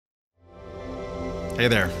Hey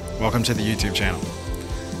there, welcome to the YouTube channel.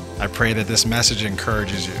 I pray that this message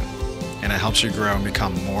encourages you and it helps you grow and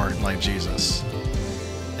become more like Jesus.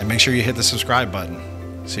 And make sure you hit the subscribe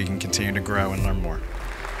button so you can continue to grow and learn more.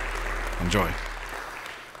 Enjoy.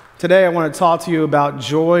 Today I want to talk to you about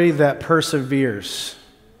joy that perseveres.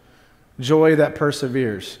 Joy that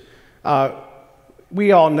perseveres.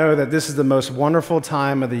 We all know that this is the most wonderful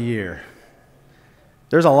time of the year.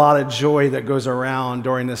 There's a lot of joy that goes around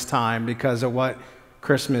during this time because of what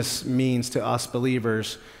Christmas means to us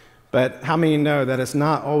believers. But how many know that it's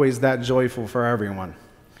not always that joyful for everyone?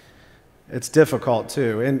 It's difficult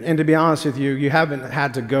too. And to be honest with you, you haven't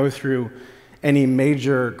had to go through any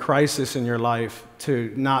major crisis in your life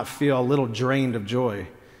to not feel a little drained of joy.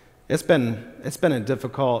 It's been a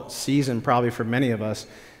difficult season probably for many of us.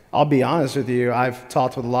 I'll be honest with you, I've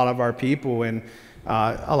talked with a lot of our people, and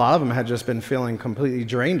a lot of them had just been feeling completely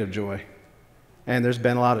drained of joy. And there's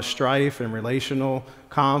been a lot of strife and relational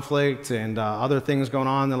conflict and other things going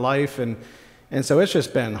on in life. And so it's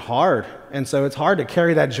just been hard. And so it's hard to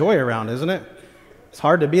carry that joy around, isn't it? It's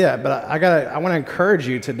hard to be that. But I want to encourage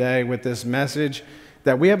you today with this message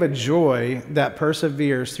that we have a joy that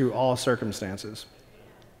perseveres through all circumstances.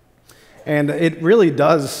 And it really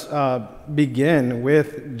does begin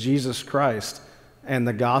with Jesus Christ and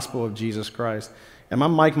the gospel of Jesus Christ. And my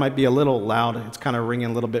mic might be a little loud. It's kind of ringing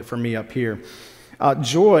a little bit for me up here.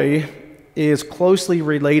 Joy is closely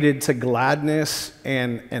related to gladness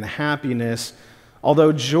and happiness,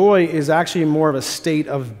 although joy is actually more of a state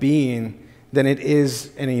of being than it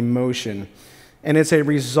is an emotion. And it's a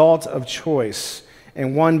result of choice.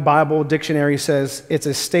 And one Bible dictionary says it's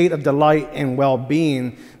a state of delight and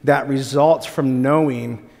well-being that results from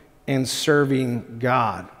knowing and serving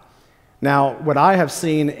God. Now, what I have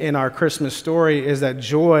seen in our Christmas story is that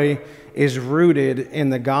joy is rooted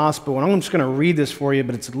in the gospel. And I'm just going to read this for you,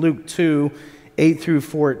 but it's Luke 2, 8 through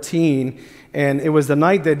 14. And it was the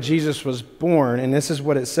night that Jesus was born, and this is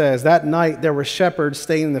what it says. That night there were shepherds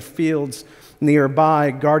staying in the fields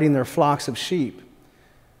nearby, guarding their flocks of sheep.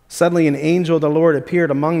 Suddenly an angel of the Lord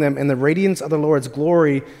appeared among them, and the radiance of the Lord's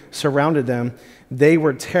glory surrounded them. They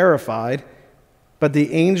were terrified. But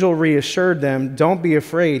the angel reassured them. Don't be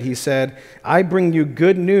afraid, he said. I bring you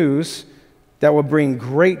good news that will bring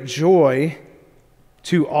great joy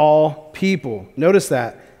to all people. Notice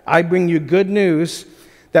that. I bring you good news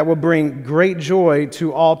that will bring great joy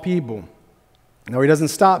to all people. Now, he doesn't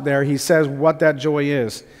stop there. He says what that joy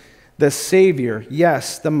is. The Savior,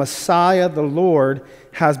 yes, the Messiah, the Lord,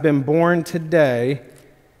 has been born today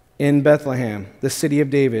in Bethlehem, the city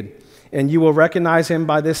of David. And you will recognize him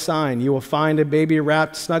by this sign. You will find a baby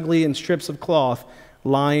wrapped snugly in strips of cloth,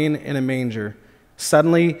 lying in a manger.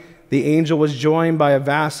 Suddenly, the angel was joined by a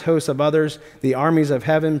vast host of others, the armies of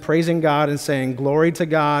heaven, praising God and saying, Glory to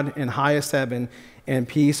God in highest heaven, and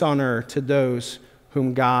peace on earth to those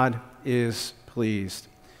whom God is pleased.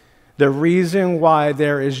 The reason why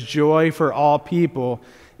there is joy for all people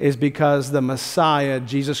is because the Messiah,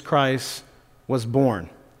 Jesus Christ, was born.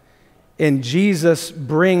 And Jesus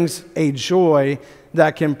brings a joy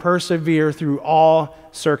that can persevere through all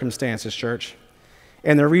circumstances, church.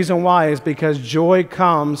 And the reason why is because joy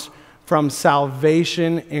comes from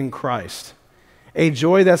salvation in Christ. A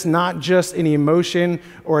joy that's not just an emotion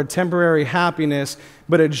or a temporary happiness,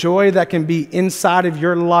 but a joy that can be inside of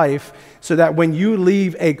your life so that when you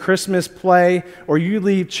leave a Christmas play or you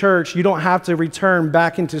leave church, you don't have to return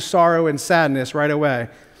back into sorrow and sadness right away.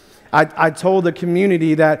 I told the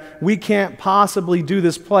community that we can't possibly do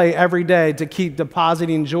this play every day to keep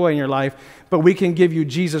depositing joy in your life, but we can give you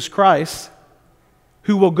Jesus Christ,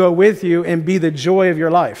 who will go with you and be the joy of your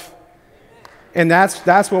life. And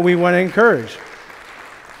that's what we want to encourage.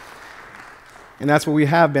 And that's what we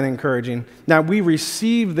have been encouraging. Now, we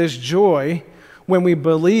receive this joy when we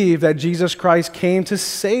believe that Jesus Christ came to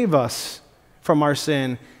save us from our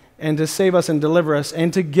sin and to save us and deliver us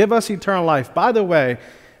and to give us eternal life. By the way,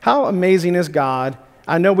 how amazing is God?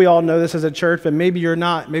 I know we all know this as a church, but maybe you're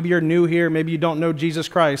not. Maybe you're new here. Maybe you don't know Jesus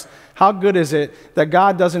Christ. How good is it that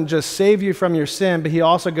God doesn't just save you from your sin, but he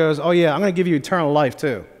also goes, oh yeah, I'm going to give you eternal life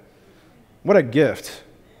too. What a gift.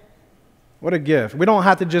 What a gift. We don't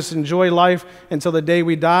have to just enjoy life until the day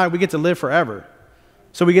we die. We get to live forever.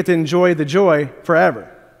 So we get to enjoy the joy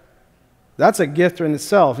forever. That's a gift in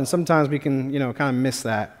itself, and sometimes we can, kind of miss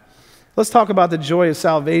that. Let's talk about the joy of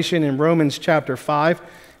salvation in Romans chapter 5.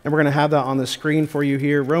 And we're going to have that on the screen for you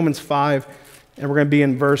here, Romans 5, and we're going to be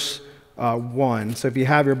in verse 1. So if you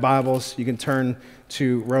have your Bibles, you can turn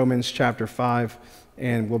to Romans chapter 5,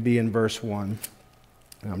 and we'll be in verse 1.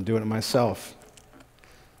 I'm doing it myself.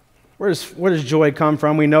 Where does joy come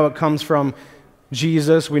from? We know it comes from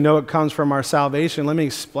Jesus. We know it comes from our salvation. Let me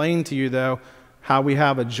explain to you, though, how we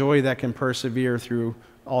have a joy that can persevere through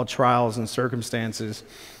all trials and circumstances.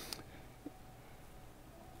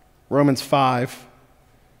 Romans 5,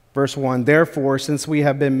 verse 1, therefore, since we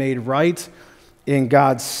have been made right in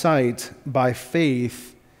God's sight by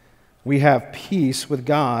faith, we have peace with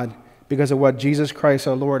God because of what Jesus Christ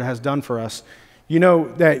our Lord has done for us. You know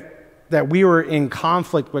that we were in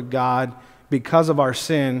conflict with God because of our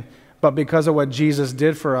sin, but because of what Jesus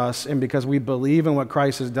did for us and because we believe in what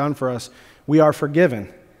Christ has done for us, we are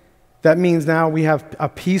forgiven. That means now we have a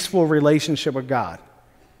peaceful relationship with God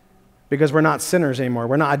because we're not sinners anymore.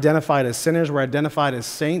 We're not identified as sinners. We're identified as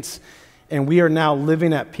saints, and we are now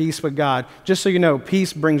living at peace with God. Just so you know,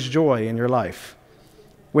 peace brings joy in your life.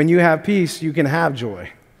 When you have peace, you can have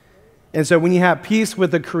joy. And so when you have peace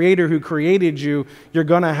with the Creator who created you, you're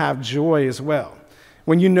going to have joy as well.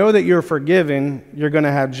 When you know that you're forgiven, you're going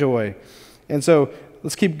to have joy. And so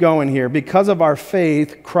let's keep going here. Because of our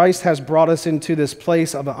faith, Christ has brought us into this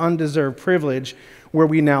place of an undeserved privilege where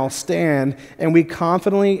we now stand, and we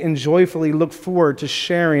confidently and joyfully look forward to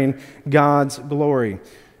sharing God's glory.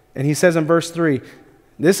 And he says in verse 3,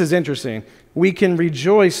 this is interesting, we can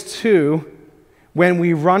rejoice too when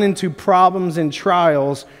we run into problems and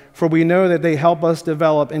trials, for we know that they help us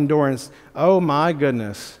develop endurance. Oh my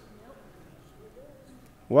goodness.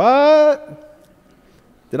 What?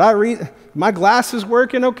 Did I read? My glasses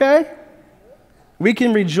working okay? We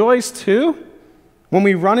can rejoice too when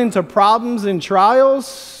we run into problems and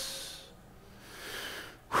trials.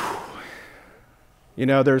 Whew. You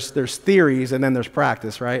know, there's theories and then there's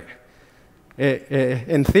practice, right?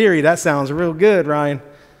 In theory, that sounds real good, Ryan.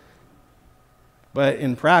 But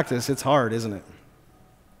in practice, it's hard, isn't it?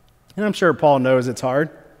 And I'm sure Paul knows it's hard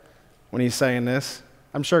when he's saying this.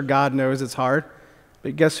 I'm sure God knows it's hard.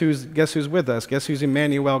 But guess who's with us? Guess who's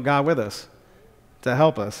Emmanuel, God with us to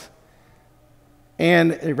help us?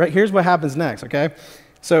 And right here's what happens next, okay?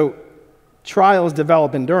 So trials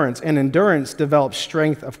develop endurance, and endurance develops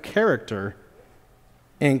strength of character,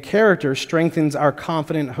 and character strengthens our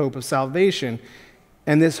confident hope of salvation.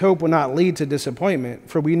 And this hope will not lead to disappointment,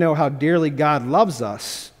 for we know how dearly God loves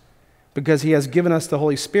us because he has given us the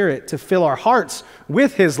Holy Spirit to fill our hearts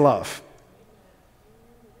with his love.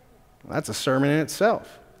 Well, that's a sermon in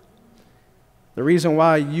itself. The reason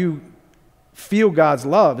why you feel God's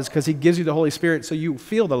love is because he gives you the Holy Spirit so you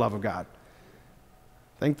feel the love of God.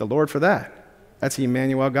 Thank the Lord for that. That's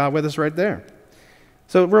Emmanuel, God with us right there.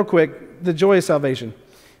 So real quick, the joy of salvation.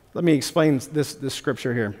 Let me explain this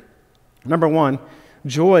scripture here. Number one,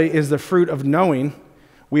 joy is the fruit of knowing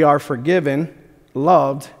we are forgiven,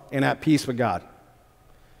 loved, and at peace with God.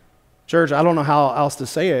 Church, I don't know how else to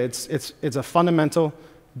say it. It's a fundamental,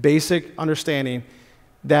 basic understanding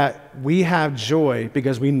that we have joy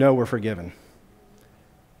because we know we're forgiven.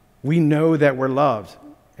 We know that we're loved,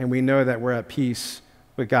 and we know that we're at peace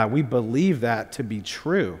with God. We believe that to be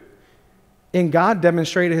true. And God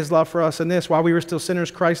demonstrated his love for us in this. While we were still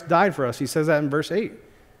sinners, Christ died for us. He says that in verse 8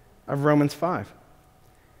 of Romans 5.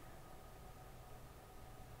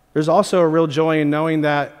 There's also a real joy in knowing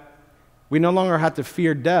that we no longer have to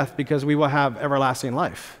fear death because we will have everlasting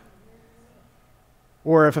life.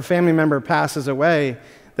 Or if a family member passes away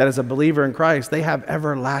that is a believer in Christ, they have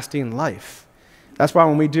everlasting life. That's why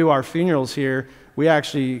when we do our funerals here, we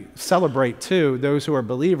actually celebrate too those who are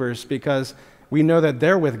believers because we know that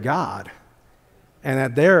they're with God and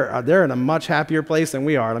that they're in a much happier place than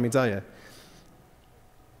we are, let me tell you.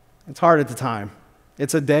 It's hard at the time.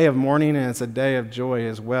 It's a day of mourning and it's a day of joy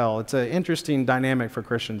as well. It's an interesting dynamic for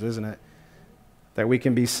Christians, isn't it? That we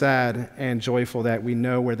can be sad and joyful that we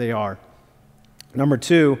know where they are. Number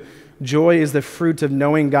two, joy is the fruit of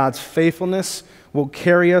knowing God's faithfulness will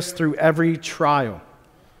carry us through every trial.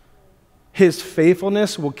 His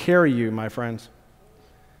faithfulness will carry you, my friends.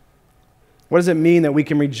 What does it mean that we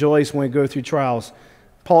can rejoice when we go through trials?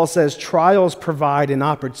 Paul says trials provide an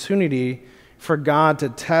opportunity for God to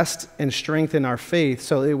test and strengthen our faith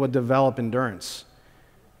so it will develop endurance.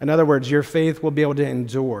 In other words, your faith will be able to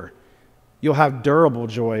endure. You'll have durable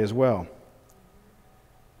joy as well.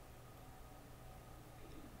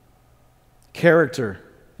 Character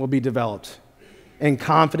will be developed and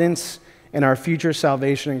confidence in our future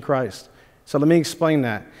salvation in Christ. So let me explain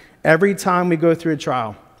that. Every time we go through a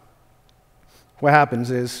trial, what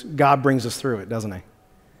happens is God brings us through it, doesn't he?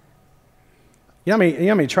 You know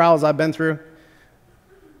how many trials I've been through?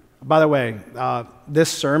 By the way, this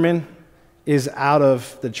sermon is out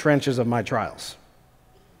of the trenches of my trials.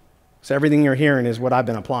 So everything you're hearing is what I've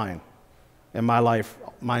been applying in my life,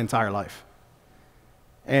 my entire life.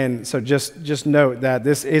 And so just note that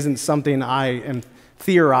this isn't something I am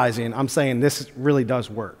theorizing. I'm saying this really does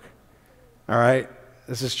work. All right?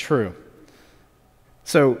 This is true.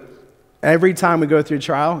 So every time we go through a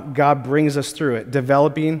trial, God brings us through it,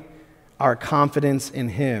 developing our confidence in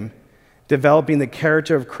him, developing the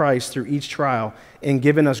character of Christ through each trial, and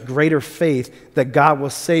giving us greater faith that God will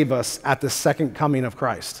save us at the second coming of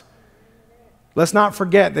Christ. Let's not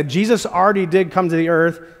forget that Jesus already did come to the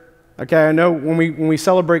earth. Okay, I know when we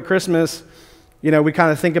celebrate Christmas, we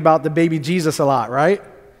kind of think about the baby Jesus a lot, right?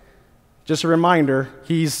 Just a reminder,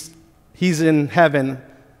 he's in heaven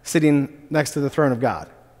sitting next to the throne of God.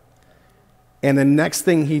 And the next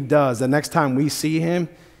thing he does, the next time we see him,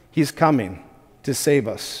 he's coming to save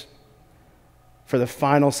us for the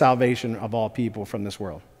final salvation of all people from this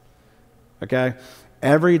world. Okay?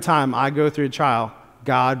 Every time I go through a trial,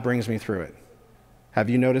 God brings me through it. Have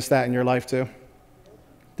you noticed that in your life too?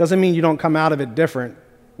 Doesn't mean you don't come out of it different.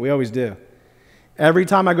 We always do. Every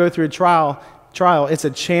time I go through a trial, it's a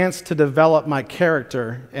chance to develop my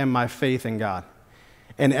character and my faith in God.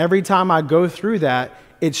 And every time I go through that,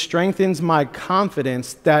 it strengthens my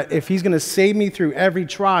confidence that if he's going to save me through every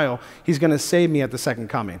trial, he's going to save me at the second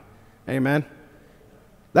coming. Amen?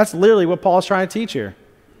 That's literally what Paul's trying to teach here.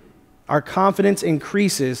 Our confidence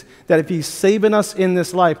increases that if he's saving us in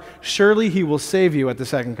this life, surely he will save you at the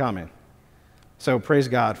second coming. So praise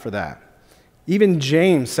God for that. Even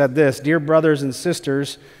James said this, "Dear brothers and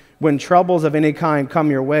sisters, when troubles of any kind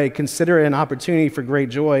come your way, consider it an opportunity for great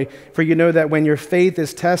joy, for you know that when your faith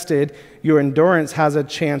is tested, your endurance has a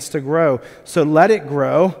chance to grow. So let it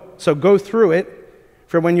grow, so go through it,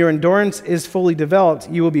 for when your endurance is fully developed,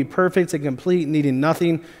 you will be perfect and complete, needing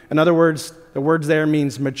nothing." In other words, the words there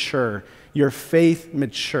means mature. Your faith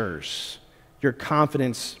matures. Your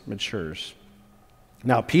confidence matures.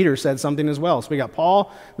 Now, Peter said something as well. So we got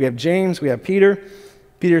Paul, we have James, we have Peter.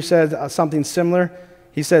 Peter said something similar.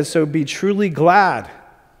 He says, "So be truly glad.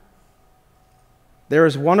 There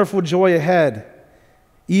is wonderful joy ahead,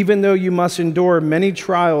 even though you must endure many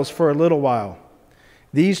trials for a little while.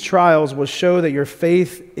 These trials will show that your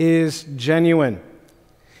faith is genuine.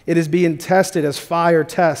 It is being tested as fire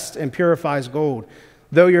tests and purifies gold,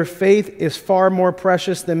 though your faith is far more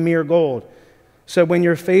precious than mere gold. So when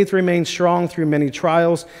your faith remains strong through many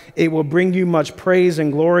trials, it will bring you much praise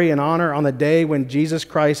and glory and honor on the day when Jesus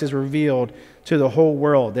Christ is revealed to the whole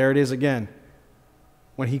world." There it is again,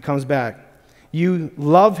 when he comes back. You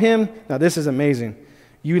love him. Now this is amazing.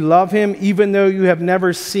 You love him even though you have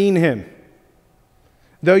never seen him.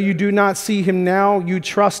 Though you do not see him now, you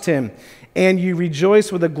trust him, and you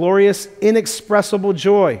rejoice with a glorious, inexpressible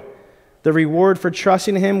joy. The reward for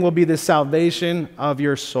trusting him will be the salvation of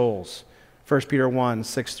your souls. 1 Peter 1,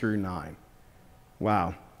 6 through 9.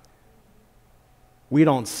 Wow. We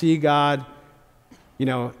don't see God,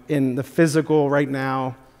 in the physical right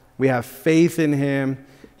now. We have faith in him.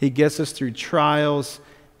 He gets us through trials,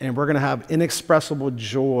 and we're going to have inexpressible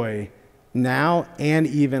joy now and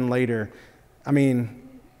even later. I mean,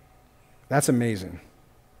 that's amazing.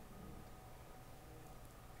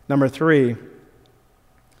 Number 3,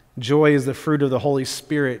 joy is the fruit of the Holy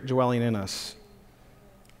Spirit dwelling in us.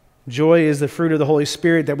 Joy is the fruit of the Holy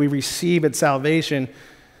Spirit that we receive at salvation.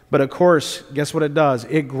 But of course, guess what it does?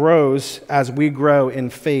 It grows as we grow in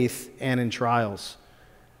faith and in trials.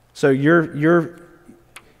 So your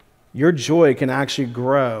joy can actually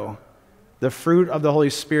grow. The fruit of the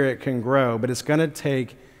Holy Spirit can grow, but it's going to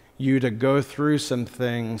take you to go through some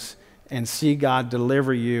things and see God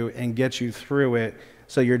deliver you and get you through it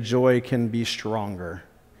so your joy can be stronger.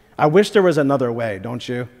 I wish there was another way, don't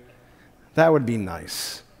you? That would be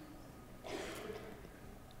nice.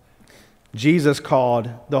 Jesus called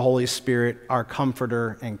the Holy Spirit our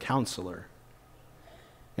comforter and counselor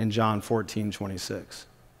in John 14:26.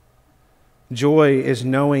 Joy is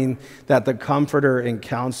knowing that the comforter and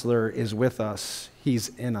counselor is with us. He's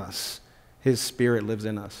in us. His Spirit lives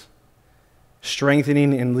in us,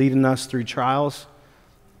 strengthening and leading us through trials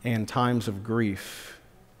and times of grief.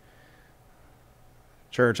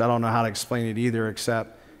 Church, I don't know how to explain it either,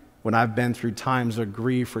 except when I've been through times of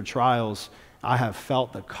grief or trials, I have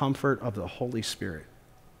felt the comfort of the Holy Spirit.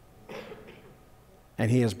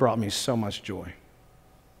 And he has brought me so much joy.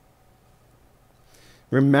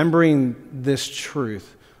 Remembering this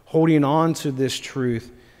truth, holding on to this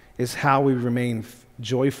truth, is how we remain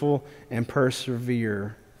joyful and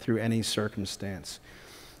persevere through any circumstance.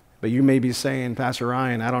 But you may be saying, "Pastor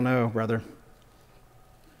Ryan, I don't know, brother.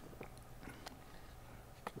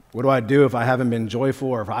 What do I do if I haven't been joyful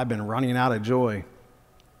or if I've been running out of joy?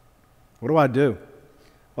 What do I do?"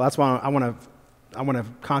 Well, that's why I want to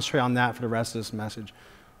concentrate on that for the rest of this message.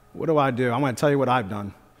 What do? I'm going to tell you what I've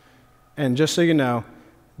done. And just so you know,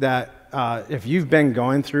 that if you've been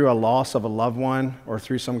going through a loss of a loved one or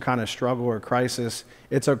through some kind of struggle or crisis,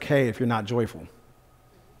 it's okay if you're not joyful.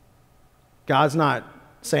 God's not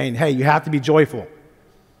saying, hey, you have to be joyful.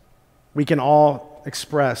 We can all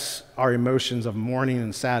express our emotions of mourning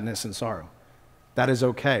and sadness and sorrow. That is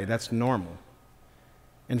okay. That's normal.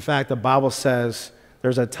 In fact, the Bible says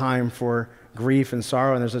there's a time for grief and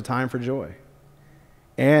sorrow, and there's a time for joy.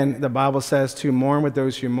 And the Bible says to mourn with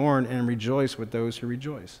those who mourn and rejoice with those who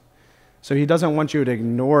rejoice. So he doesn't want you to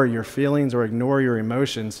ignore your feelings or ignore your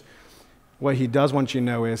emotions. What he does want you to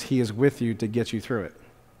know is he is with you to get you through it.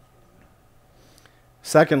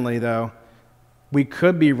 Secondly, though, we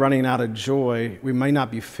could be running out of joy. We might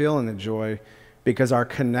not be feeling the joy because our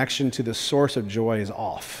connection to the source of joy is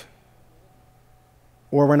off.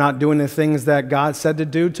 Or we're not doing the things that God said to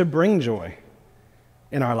do to bring joy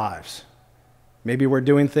in our lives. Maybe we're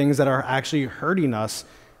doing things that are actually hurting us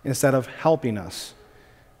instead of helping us.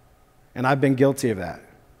 And I've been guilty of that.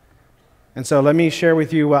 And so let me share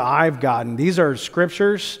with you what I've gotten. These are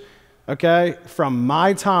scriptures, okay, from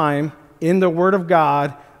my time in the Word of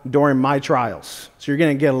God during my trials. So you're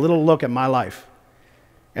going to get a little look at my life.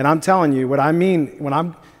 And I'm telling you what I mean when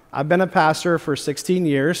I've been a pastor for 16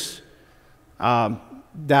 years.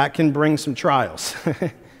 That can bring some trials.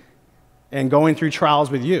 And going through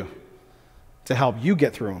trials with you to help you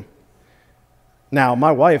get through them. Now,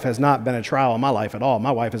 my wife has not been a trial in my life at all.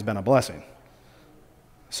 My wife has been a blessing.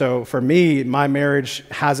 So for me, my marriage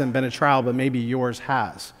hasn't been a trial, but maybe yours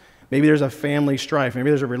has. Maybe there's a family strife. Maybe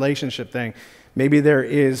there's a relationship thing. Maybe there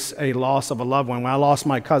is a loss of a loved one. When I lost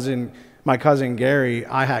my cousin Gary,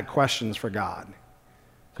 I had questions for God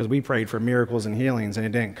because we prayed for miracles and healings and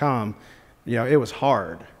it didn't come. You know, it was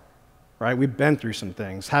hard, right? We've been through some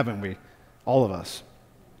things, haven't we? All of us.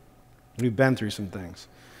 We've been through some things.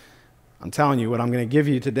 I'm telling you, what I'm going to give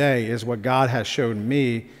you today is what God has showed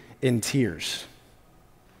me in tears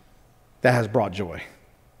that has brought joy.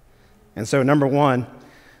 And so, number one,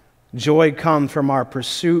 joy comes from our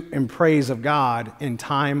pursuit and praise of God in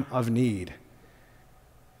time of need.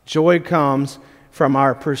 Joy comes from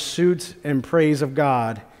our pursuit and praise of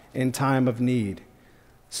God in time of need.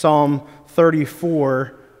 Psalm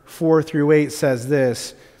 34, 4 through 8 says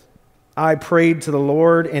this, I prayed to the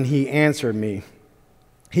Lord and he answered me.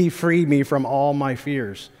 He freed me from all my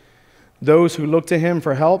fears. Those who look to him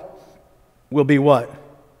for help will be what?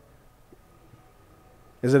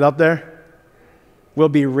 Is it up there? Will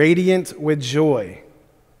be radiant with joy.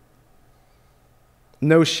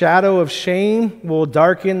 No shadow of shame will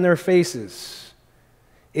darken their faces.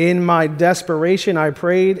 In my desperation I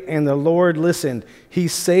prayed, and the Lord listened. He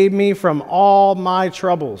saved me from all my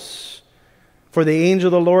troubles. For the angel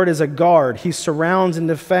of the Lord is a guard. He surrounds and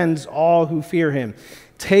defends all who fear him.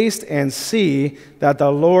 Taste and see that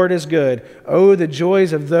the Lord is good. Oh, the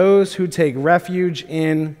joys of those who take refuge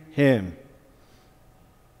in him.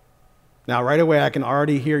 Now, right away, I can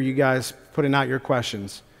already hear you guys putting out your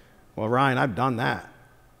questions. Well, Ryan, I've done that.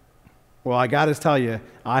 Well, I got to tell you,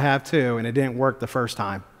 I have too, and it didn't work the first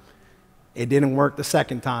time. It didn't work the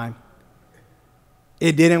second time.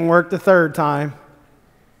 It didn't work the third time.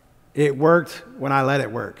 It worked when I let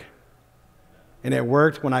it work. And it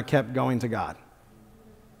worked when I kept going to God.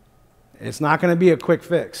 It's not going to be a quick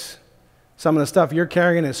fix. Some of the stuff you're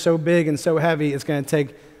carrying is so big and so heavy, it's going to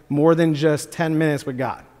take more than just 10 minutes with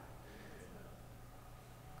God.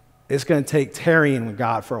 It's going to take tarrying with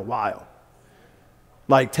God for a while.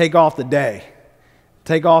 Like take off the day.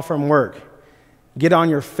 Take off from work. Get on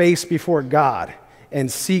your face before God and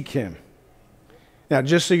seek him. Now,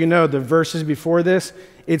 just so you know, the verses before this,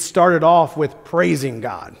 it started off with praising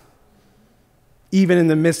God. Even in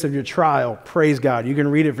the midst of your trial, praise God. You can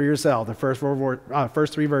read it for yourself. The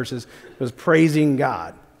first three verses was praising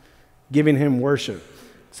God, giving him worship.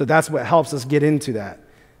 So that's what helps us get into that.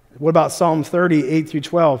 What about Psalm 30, 8 through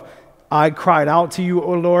 12? I cried out to you,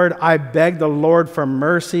 O Lord. I begged the Lord for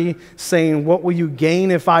mercy, saying, what will you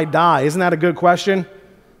gain if I die? Isn't that a good question?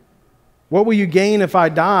 What will you gain if I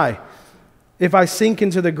die? If I sink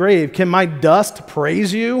into the grave, can my dust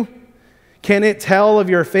praise you? Can it tell of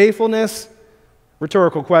your faithfulness?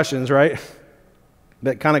 Rhetorical questions, right?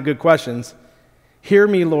 But kind of good questions. Hear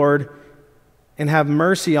me, Lord, and have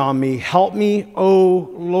mercy on me. Help me,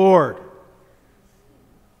 O Lord.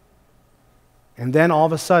 And then all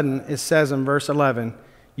of a sudden, it says in verse 11,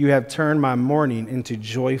 you have turned my mourning into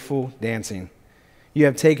joyful dancing. You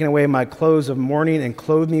have taken away my clothes of mourning and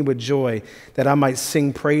clothed me with joy, that I might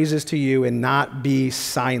sing praises to you and not be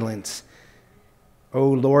silent. O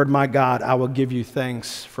Lord my God, I will give you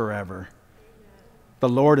thanks forever. The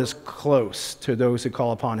Lord is close to those who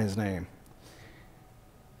call upon his name.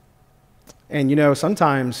 And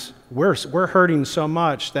sometimes we're hurting so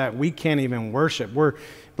much that we can't even worship. Look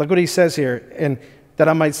what he says here, and that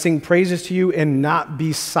I might sing praises to you and not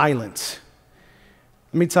be silent.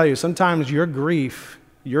 Let me tell you, sometimes your grief,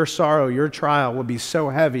 your sorrow, your trial will be so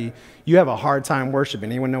heavy, you have a hard time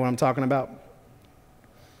worshiping. Anyone know what I'm talking about?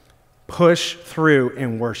 Push through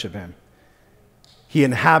and worship him. He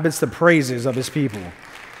inhabits the praises of his people.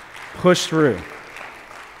 Push through.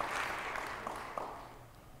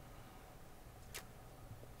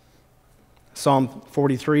 Psalm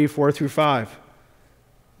 43, 4 through 5.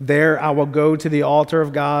 There I will go to the altar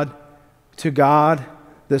of God, to God,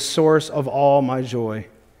 the source of all my joy.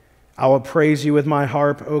 I will praise you with my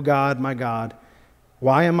harp, O God, my God.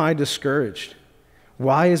 Why am I discouraged?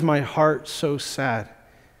 Why is my heart so sad?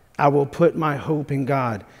 I will put my hope in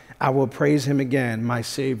God. I will praise him again, my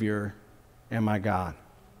Savior and my God.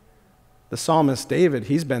 The psalmist David,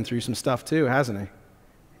 he's been through some stuff too, hasn't he?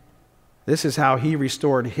 This is how he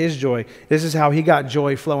restored his joy. This is how he got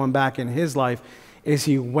joy flowing back in his life, is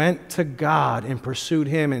he went to God and pursued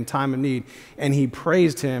him in time of need, and he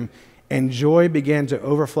praised him, and joy began to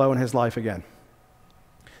overflow in his life again.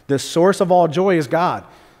 The source of all joy is God,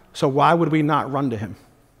 so why would we not run to him?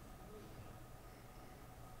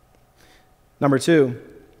 Number 2,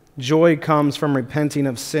 joy comes from repenting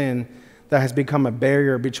of sin that has become a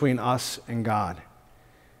barrier between us and God.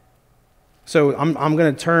 So I'm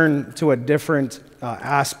going to turn to a different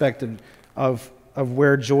aspect of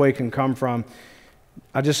where joy can come from.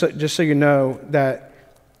 Just so you know that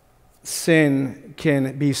sin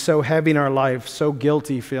can be so heavy in our life, so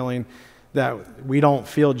guilty feeling that we don't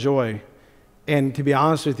feel joy. And to be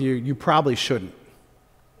honest with you, you probably shouldn't.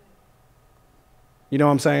 You know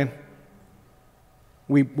what I'm saying?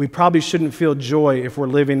 We probably shouldn't feel joy if we're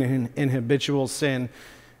living in habitual sin,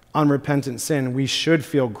 unrepentant sin. We should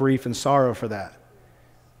feel grief and sorrow for that,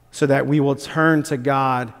 so that we will turn to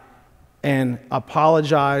God and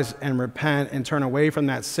apologize and repent and turn away from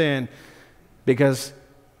that sin, because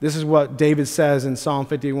this is what David says in Psalm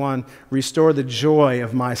 51, restore the joy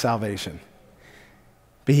of my salvation.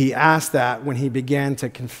 But he asked that when he began to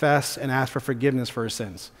confess and ask for forgiveness for his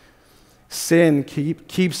sins. Sin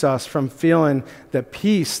keeps us from feeling the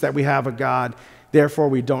peace that we have with God, therefore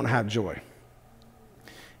we don't have joy.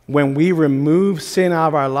 When we remove sin out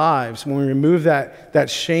of our lives, when we remove that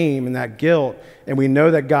shame and that guilt, and we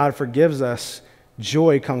know that God forgives us,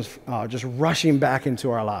 joy comes just rushing back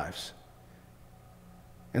into our lives.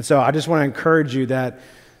 And so I just want to encourage you that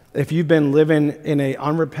if you've been living in an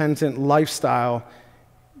unrepentant lifestyle,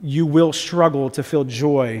 you will struggle to feel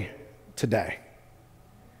joy today.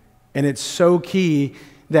 And it's so key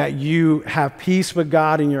that you have peace with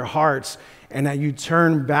God in your hearts, and that you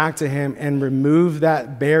turn back to him and remove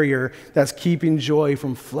that barrier that's keeping joy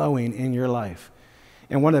from flowing in your life.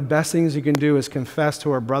 And one of the best things you can do is confess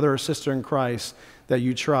to a brother or sister in Christ that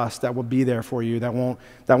you trust, that will be there for you, that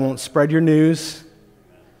won't spread your news,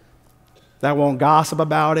 that won't gossip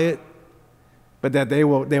about it, but that they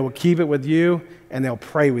will keep it with you and they'll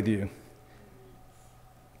pray with you.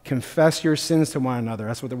 Confess your sins to one another.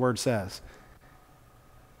 That's what the word says.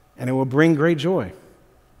 And it will bring great joy.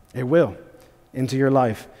 It will, into your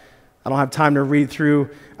life. I don't have time to read through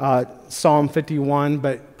Psalm 51,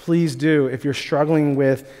 but please do. If you're struggling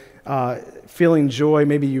with feeling joy,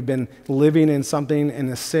 maybe you've been living in something, in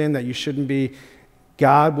a sin that you shouldn't be,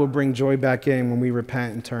 God will bring joy back in when we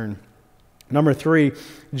repent and turn. Number 3,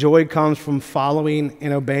 joy comes from following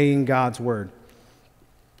and obeying God's word.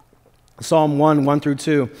 Psalm 1 through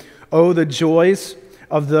 2. Oh, the joys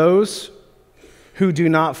of those who do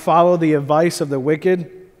not follow the advice of the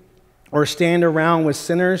wicked, or stand around with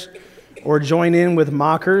sinners, or join in with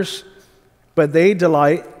mockers, but they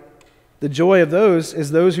delight. The joy of those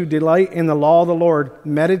is those who delight in the law of the Lord,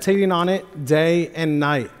 meditating on it day and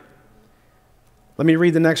night. Let me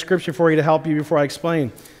read the next scripture for you to help you before I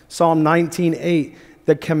explain. Psalm 19:8.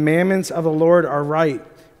 The commandments of the Lord are right,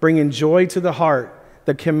 bringing joy to the heart.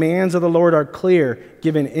 The commands of the Lord are clear,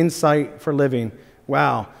 giving insight for living.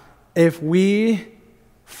 Wow. If we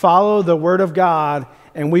follow the word of God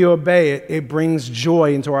and we obey it, it brings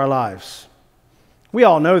joy into our lives. We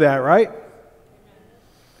all know that, right?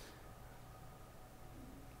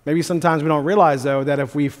 Maybe sometimes we don't realize, though, that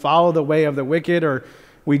if we follow the way of the wicked or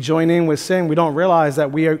we join in with sin, we don't realize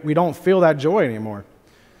that we don't feel that joy anymore.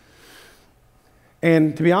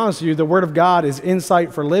 And to be honest with you, the Word of God is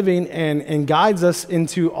insight for living and guides us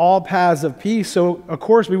into all paths of peace. So, of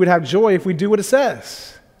course, we would have joy if we do what it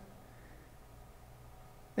says.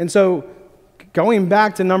 And so, going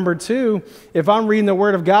back to number 2, if I'm reading the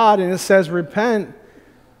Word of God and it says repent,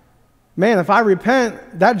 man, if I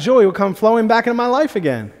repent, that joy will come flowing back into my life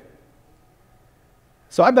again.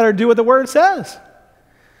 So I better do what the Word says.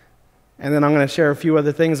 And then I'm going to share a few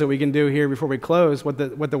other things that we can do here before we close, what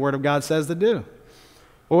the Word of God says to do.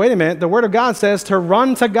 Well, wait a minute. The Word of God says to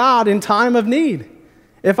run to God in time of need.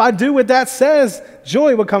 If I do what that says,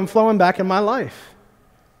 joy will come flowing back in my life.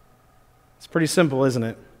 It's pretty simple, isn't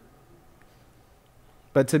it?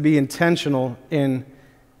 But to be intentional in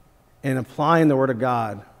applying the Word of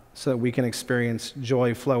God so that we can experience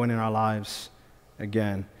joy flowing in our lives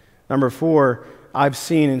again. Number 4, I've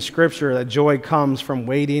seen in Scripture that joy comes from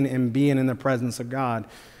waiting and being in the presence of God.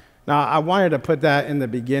 Now, I wanted to put that in the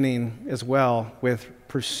beginning as well with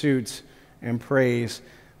pursuit and praise.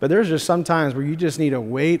 But there's just some times where you just need to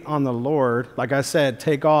wait on the Lord. Like I said,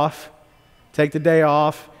 take the day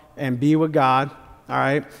off, and be with God, all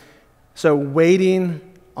right? So waiting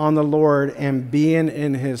on the Lord and being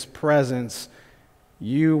in His presence,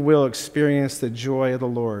 you will experience the joy of the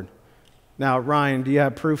Lord. Now, Ryan, do you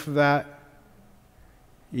have proof of that?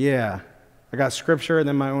 Yeah. I got Scripture and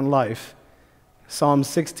then my own life. Psalm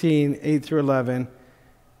 16, 8 through 11.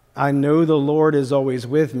 I know the Lord is always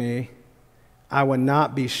with me. I will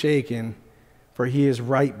not be shaken, for He is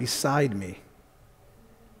right beside me.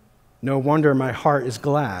 No wonder my heart is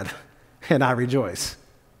glad, and I rejoice.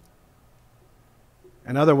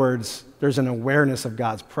 In other words, there's an awareness of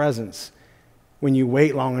God's presence when you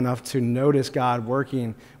wait long enough to notice God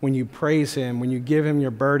working, when you praise Him, when you give Him your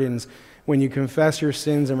burdens, when you confess your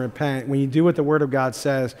sins and repent, when you do what the Word of God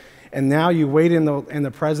says, and now you wait in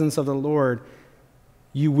the presence of the Lord,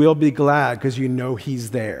 you will be glad because you know He's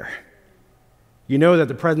there. You know that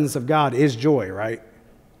the presence of God is joy, right?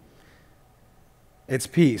 It's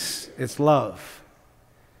peace. It's love.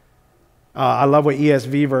 I love what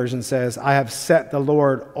ESV version says. I have set the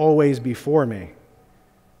Lord always before me.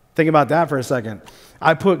 Think about that for a second.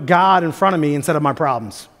 I put God in front of me instead of my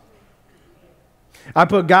problems. I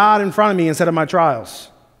put God in front of me instead of my trials.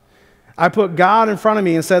 I put God in front of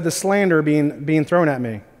me instead of the slander being thrown at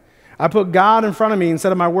me. I put God in front of me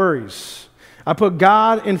instead of my worries. I put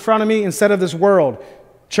God in front of me instead of this world.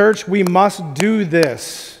 Church, we must do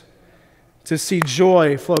this to see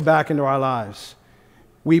joy flow back into our lives.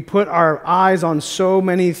 We put our eyes on so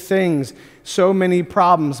many things, so many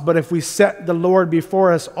problems, but if we set the Lord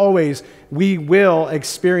before us always, we will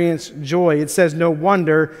experience joy. It says, no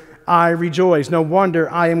wonder I rejoice. No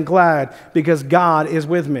wonder I am glad because God is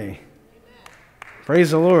with me. Amen.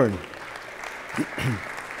 Praise the Lord.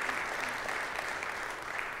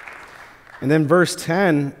 And then verse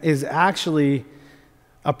 10 is actually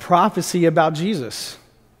a prophecy about Jesus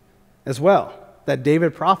as well, that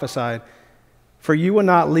David prophesied. For you will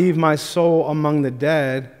not leave my soul among the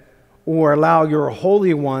dead or allow your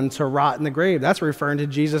Holy One to rot in the grave. That's referring to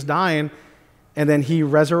Jesus dying, and then He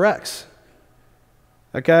resurrects.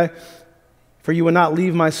 Okay? For you will not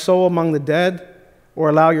leave my soul among the dead or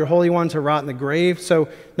allow your Holy One to rot in the grave. So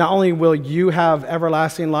not only will you have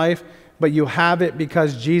everlasting life, but you have it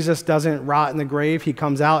because Jesus doesn't rot in the grave. He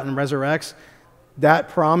comes out and resurrects. That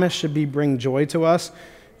promise should bring joy to us.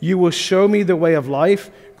 You will show me the way of life,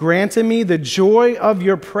 granting me the joy of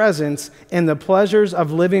your presence and the pleasures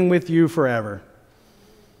of living with you forever.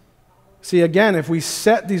 See, again, if we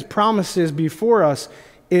set these promises before us,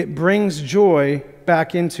 it brings joy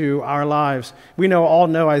back into our lives. We all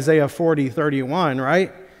know Isaiah 40:31,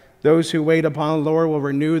 right? Those who wait upon the Lord will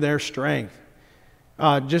renew their strength.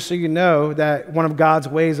 Just so you know that one of God's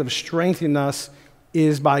ways of strengthening us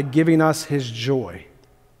is by giving us His joy.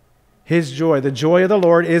 His joy. The joy of the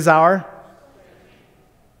Lord is our...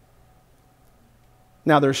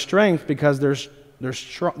 Now, there's strength because there's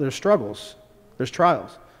struggles. There's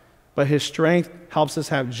trials. But His strength helps us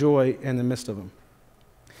have joy in the midst of them.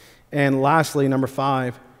 And lastly, number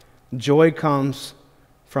 5, joy comes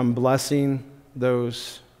from blessing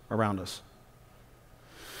those around us.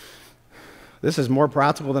 This is more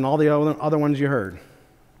practical than all the other ones you heard.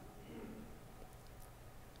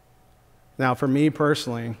 Now, for me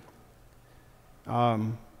personally, as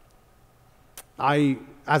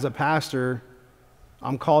a pastor,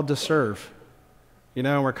 I'm called to serve.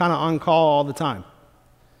 We're kind of on call all the time.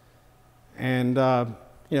 And,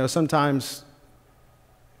 sometimes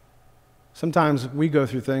we go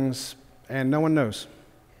through things and no one knows.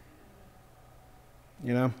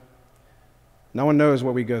 No one knows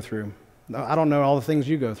what we go through. I don't know all the things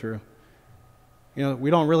you go through. We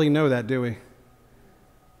don't really know that, do we?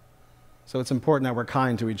 So it's important that we're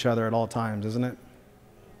kind to each other at all times, isn't it?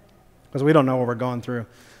 Because we don't know what we're going through.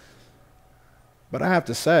 But I have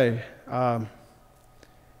to say,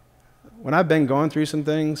 when I've been going through some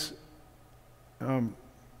things, and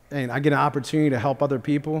I get an opportunity to help other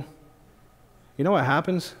people, you know what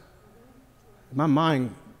happens? My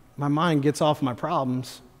mind my mind gets off my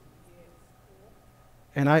problems,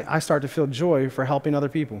 and I start to feel joy for helping other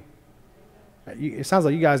people. It sounds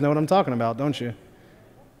like you guys know what I'm talking about, don't you?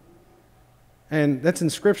 And that's in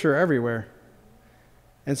Scripture everywhere.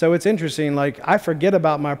 And so it's interesting, like, I forget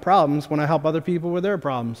about my problems when I help other people with their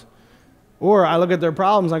problems. Or I look at their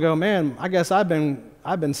problems and I go, man, I guess I've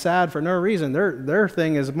been sad for no reason. Their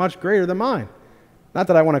thing is much greater than mine. Not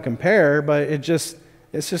that I want to compare, but it's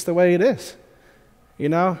just the way it is. You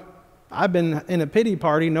know? I've been in a pity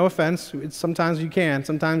party, no offense. Sometimes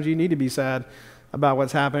you need to be sad about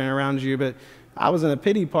what's happening around you, but I was in a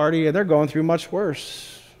pity party and they're going through much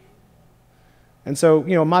worse. And so,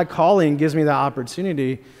 you know, my calling gives me the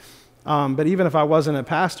opportunity, but even if I wasn't a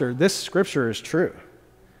pastor, this scripture is true.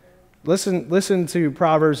 Listen to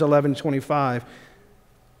Proverbs 11:25.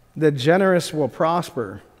 The generous will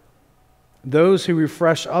prosper. Those who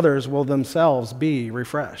refresh others will themselves be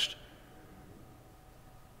refreshed.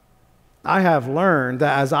 I have learned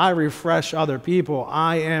that as I refresh other people,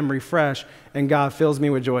 I am refreshed, and God fills me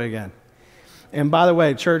with joy again. And by the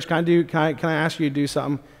way, church, can I ask you to do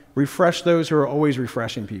something? Refresh those who are always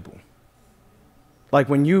refreshing people. Like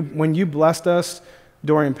when you blessed us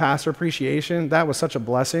during pastor appreciation, that was such a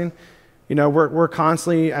blessing. You know, we're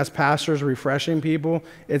constantly, as pastors, refreshing people.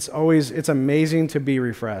 It's amazing to be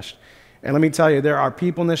refreshed. And let me tell you, there are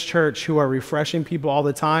people in this church who are refreshing people all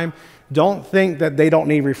the time. Don't think that they don't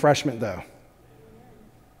need refreshment, though.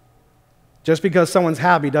 Just because someone's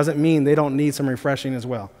happy doesn't mean they don't need some refreshing as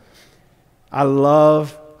well. I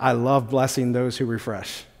love blessing those who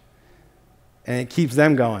refresh. And it keeps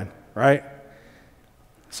them going, right?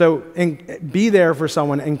 So be there for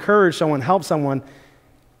someone, encourage someone, help someone,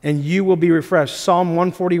 and you will be refreshed. Psalm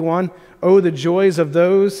 141, oh, the joys of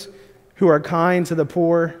those who are kind to the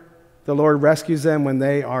poor. The Lord rescues them when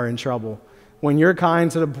they are in trouble. When you're kind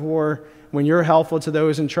to the poor, when you're helpful to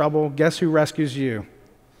those in trouble, guess who rescues you?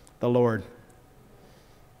 The Lord.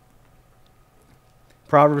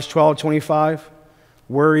 Proverbs 12:25.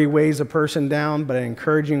 Worry weighs a person down, but an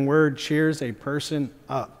encouraging word cheers a person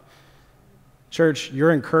up. Church,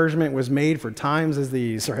 your encouragement was made for times as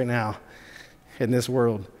these right now in this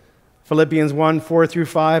world. Philippians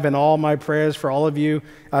 1:4-5, and all my prayers for all of you,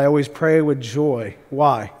 I always pray with joy.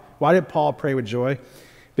 Why? Why did Paul pray with joy?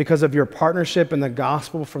 Because of your partnership in the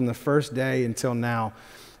gospel from the first day until now.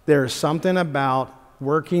 There is something about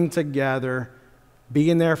working together,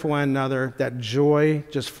 being there for one another, that joy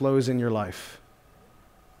just flows in your life.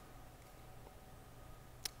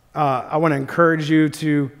 I want to encourage you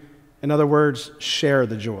to, in other words, share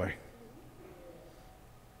the joy.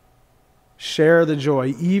 Share the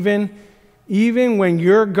joy. Even when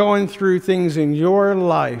you're going through things in your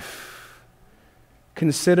life,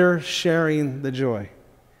 consider sharing the joy.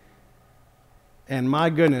 And my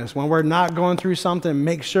goodness, when we're not going through something,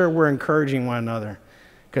 make sure we're encouraging one another,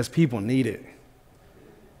 because people need it.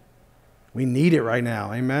 We need it right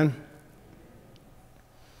now. Amen?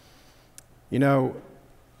 You know,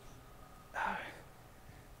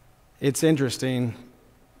 it's interesting.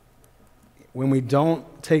 When we don't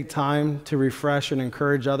take time to refresh and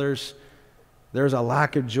encourage others, there's a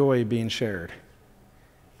lack of joy being shared.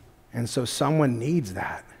 And so someone needs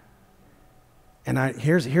that. And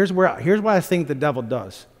here's what I think the devil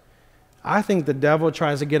does. I think the devil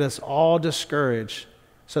tries to get us all discouraged,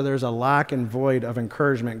 so there's a lack and void of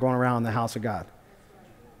encouragement going around in the house of God.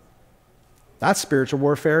 That's spiritual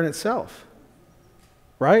warfare in itself,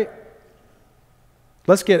 right?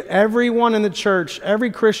 Let's get everyone in the church, every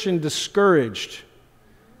Christian, discouraged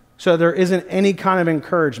so there isn't any kind of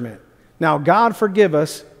encouragement. Now, God forgive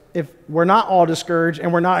us if we're not all discouraged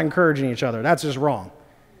and we're not encouraging each other. That's just wrong.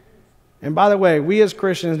 And by the way, we as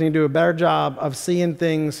Christians need to do a better job of seeing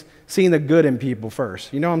the good in people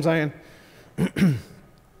first. You know what I'm saying?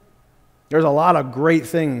 There's a lot of great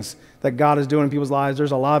things that God is doing in people's lives.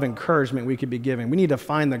 There's a lot of encouragement we could be giving. We need to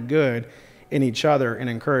find the good in each other and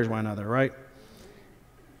encourage one another, right?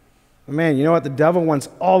 But man, you know what? The devil wants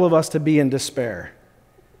all of us to be in despair.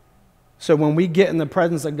 So when we get in the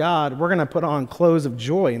presence of God, we're going to put on clothes of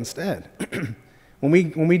joy instead. When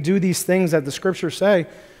we do these things that the scriptures say,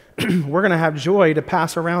 we're going to have joy to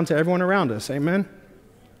pass around to everyone around us. Amen?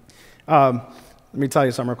 Let me tell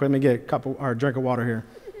you something real quick. Let me get a cup or a drink of water here.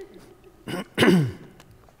 You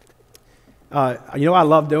know what I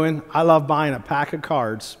love doing? I love buying a pack of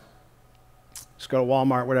cards. Just go to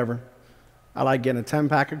Walmart, whatever. I like getting a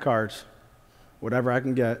 10-pack of cards, whatever I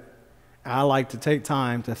can get. I like to take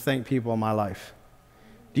time to thank people in my life.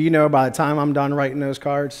 Do you know by the time I'm done writing those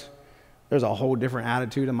cards, there's a whole different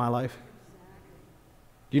attitude in my life?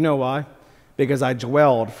 Do you know why? Because I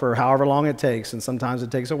dwelled for however long it takes, and sometimes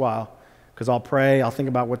it takes a while, because I'll pray, I'll think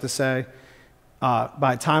about what to say.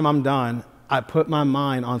 By the time I'm done, I put my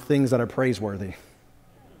mind on things that are praiseworthy.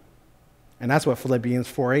 And that's what Philippians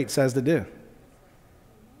 4:8 says to do.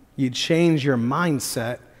 You change your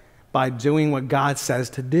mindset by doing what God says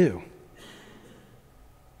to do.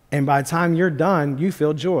 And by the time you're done, you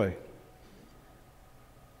feel joy.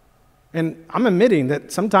 And I'm admitting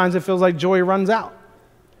that sometimes it feels like joy runs out.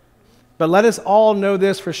 But let us all know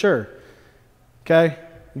this for sure. Okay?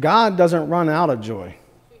 God doesn't run out of joy.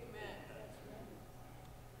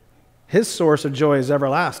 His source of joy is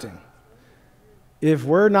everlasting. If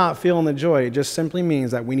we're not feeling the joy, it just simply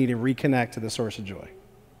means that we need to reconnect to the source of joy.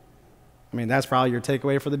 I mean, that's probably your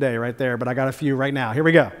takeaway for the day right there, but I got a few right now. Here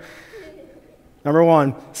we go. Number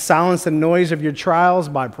 1, silence the noise of your trials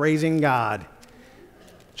by praising God.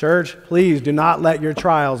 Church, please do not let your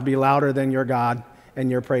trials be louder than your God and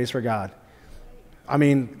your praise for God. I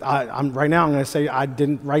mean, right now I'm going to say I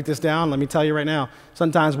didn't write this down. Let me tell you right now.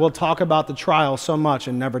 Sometimes we'll talk about the trial so much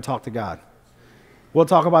and never talk to God. We'll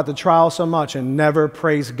talk about the trial so much and never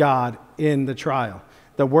praise God in the trial.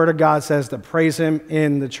 The Word of God says to praise Him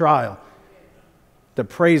in the trial, to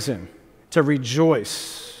praise Him, to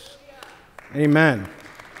rejoice. Amen.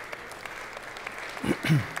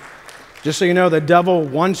 Just so you know, the devil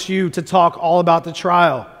wants you to talk all about the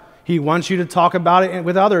trial. He wants you to talk about it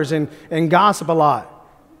with others and gossip a lot.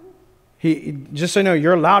 Just so you know,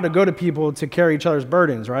 you're allowed to go to people to carry each other's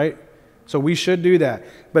burdens, right? So we should do that.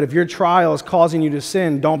 But if your trial is causing you to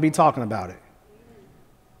sin, don't be talking about it.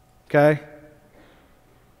 Okay?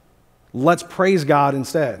 Let's praise God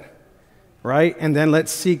instead. Right? And then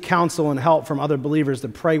let's seek counsel and help from other believers to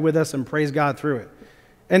pray with us and praise God through it.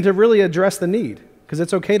 And to really address the need, because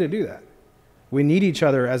it's okay to do that. We need each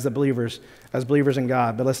other as believers in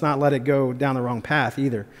God, but let's not let it go down the wrong path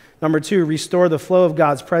either. Number 2, restore the flow of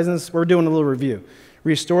God's presence. We're doing a little review.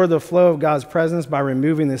 Restore the flow of God's presence by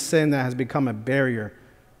removing the sin that has become a barrier.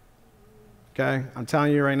 Okay? I'm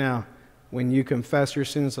telling you right now, when you confess your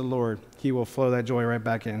sins to the Lord, He will flow that joy right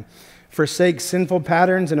back in. Forsake sinful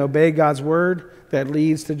patterns and obey God's word that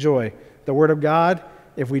leads to joy. The word of God,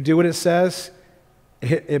 if we do what it says,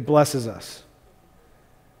 it blesses us.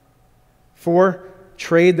 4,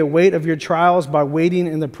 trade the weight of your trials by waiting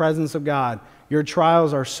in the presence of God. Your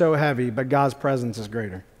trials are so heavy, but God's presence is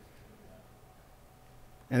greater.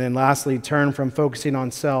 And then lastly, turn from focusing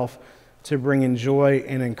on self to bringing joy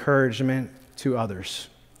and encouragement to others.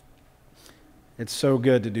 It's so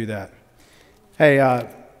good to do that. Hey, I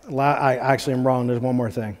actually am wrong. There's one more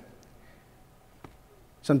thing.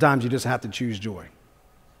 Sometimes you just have to choose joy.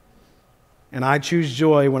 And I choose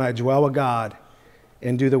joy when I dwell with God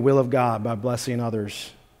and do the will of God by blessing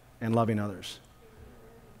others and loving others.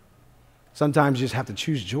 Sometimes you just have to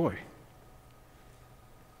choose joy.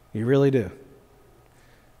 You really do.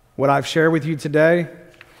 What I've shared with you today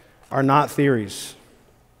are not theories.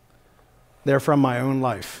 They're from my own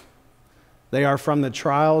life. They are from the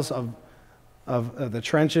trials of the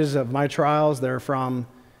trenches of my trials. They're from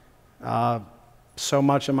so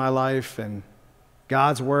much of my life, and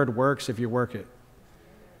God's word works if you work it.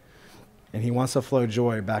 And He wants to flow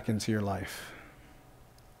joy back into your life.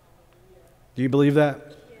 Do you believe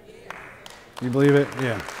that? Do you believe it?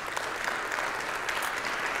 Yeah.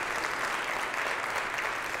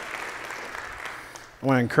 I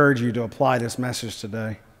want to encourage you to apply this message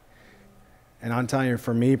today. And I'm telling you,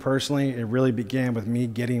 for me personally, it really began with me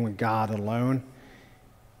getting with God alone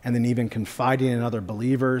and then even confiding in other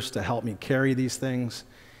believers to help me carry these things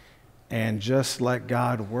and just let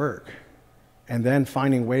God work. And then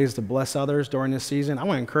finding ways to bless others during this season. I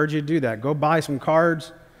want to encourage you to do that. Go buy some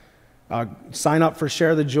cards. Sign up for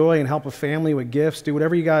Share the Joy and help a family with gifts. Do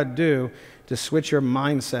whatever you got to do to switch your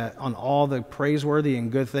mindset on all the praiseworthy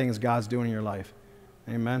and good things God's doing in your life.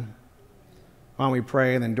 Amen. Why don't we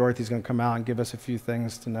pray, and then Dorothy's going to come out and give us a few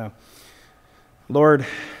things to know. Lord,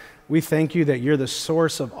 we thank you that you're the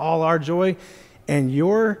source of all our joy, and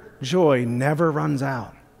your joy never runs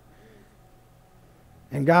out.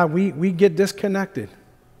 And God, we get disconnected.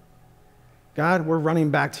 God, we're running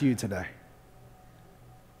back to you today.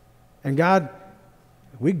 And God,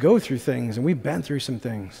 we go through things, and we've been through some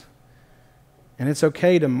things. And it's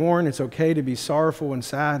okay to mourn. It's okay to be sorrowful and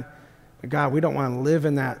sad. But God, we don't want to live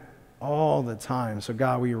in that all the time. So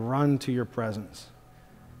God, we run to your presence.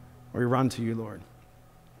 We run to you, Lord.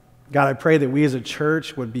 God, I pray that we as a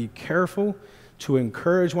church would be careful to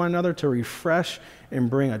encourage one another, to refresh and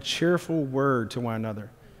bring a cheerful word to one another.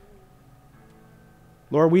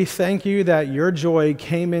 Lord, we thank you that your joy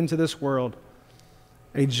came into this world,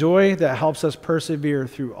 a joy that helps us persevere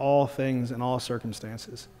through all things and all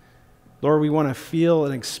circumstances. Lord, we want to feel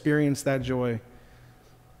and experience that joy.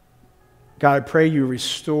 God, I pray you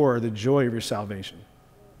restore the joy of your salvation.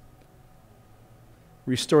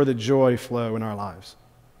 Restore the joy flow in our lives.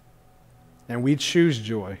 And we choose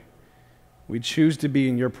joy. We choose to be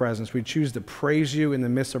in your presence. We choose to praise you in the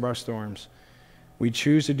midst of our storms. We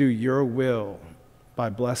choose to do your will by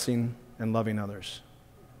blessing and loving others.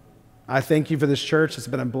 I thank you for this church. It's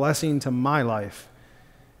been a blessing to my life,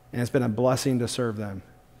 and it's been a blessing to serve them.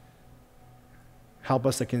 Help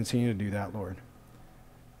us to continue to do that, Lord.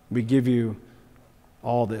 We give you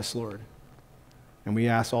all this, Lord, and we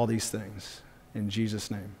ask all these things in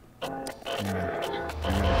Jesus' name. Amen.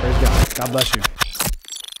 Amen. Praise God. God bless you.